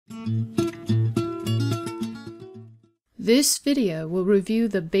This video will review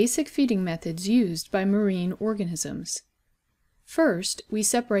the basic feeding methods used by marine organisms. First, we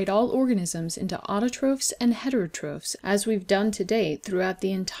separate all organisms into autotrophs and heterotrophs, as we've done to date throughout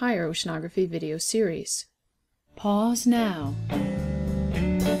the entire oceanography video series. Pause now.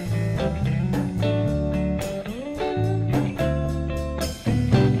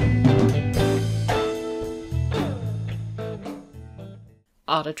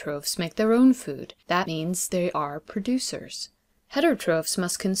 Autotrophs make their own food. That means they are producers. Heterotrophs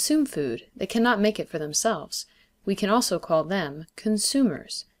must consume food. They cannot make it for themselves. We can also call them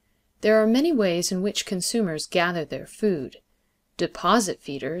consumers. There are many ways in which consumers gather their food. Deposit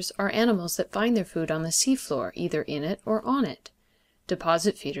feeders are animals that find their food on the seafloor, either in it or on it.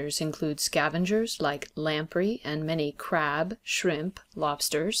 Deposit feeders include scavengers like lamprey and many crab, shrimp,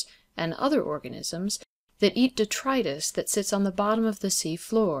 lobsters, and other organisms that eat detritus that sits on the bottom of the sea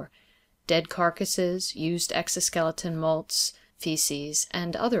floor, dead carcasses, used exoskeleton molts, feces,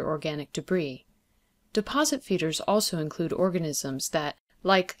 and other organic debris. Deposit feeders also include organisms that,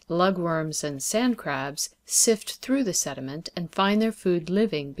 like lugworms and sand crabs, sift through the sediment and find their food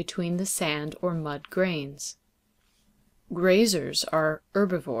living between the sand or mud grains. Grazers are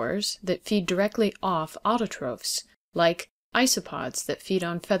herbivores that feed directly off autotrophs, like isopods that feed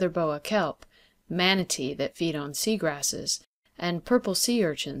on feather boa kelp, manatee that feed on seagrasses, and purple sea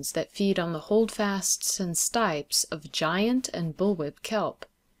urchins that feed on the holdfasts and stipes of giant and bullwhip kelp.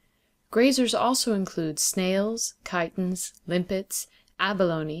 Grazers also include snails, chitons, limpets,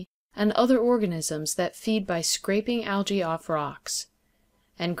 abalone, and other organisms that feed by scraping algae off rocks.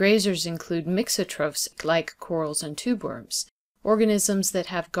 And grazers include mixotrophs like corals and tubeworms, organisms that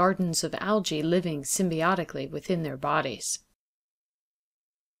have gardens of algae living symbiotically within their bodies.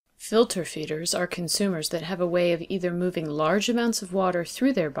 Filter feeders are consumers that have a way of either moving large amounts of water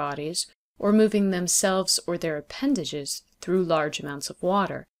through their bodies or moving themselves or their appendages through large amounts of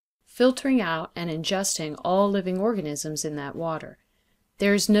water, filtering out and ingesting all living organisms in that water.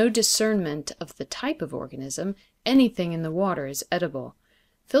 There is no discernment of the type of organism. Anything in the water is edible.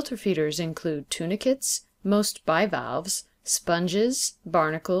 Filter feeders include tunicates, most bivalves, sponges,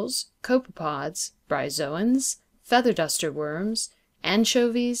 barnacles, copepods, bryozoans, feather duster worms,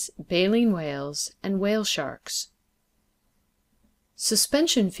 anchovies, baleen whales, and whale sharks.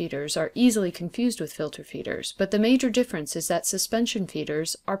 Suspension feeders are easily confused with filter feeders, but the major difference is that suspension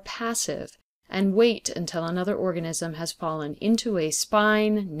feeders are passive and wait until another organism has fallen into a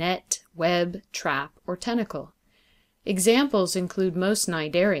spine, net, web, trap, or tentacle. Examples include most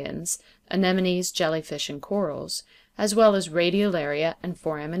cnidarians, anemones, jellyfish, and corals, as well as radiolaria and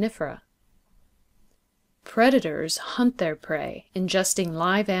foraminifera. Predators hunt their prey, ingesting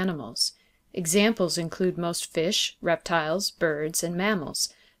live animals. Examples include most fish, reptiles, birds, and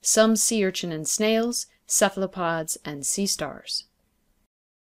mammals, some sea urchin and snails, cephalopods, and sea stars.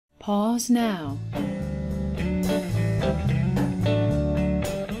 Pause now.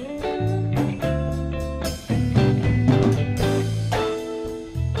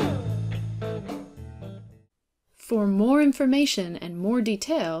 For more information and more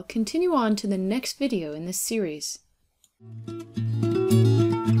detail, continue on to the next video in this series.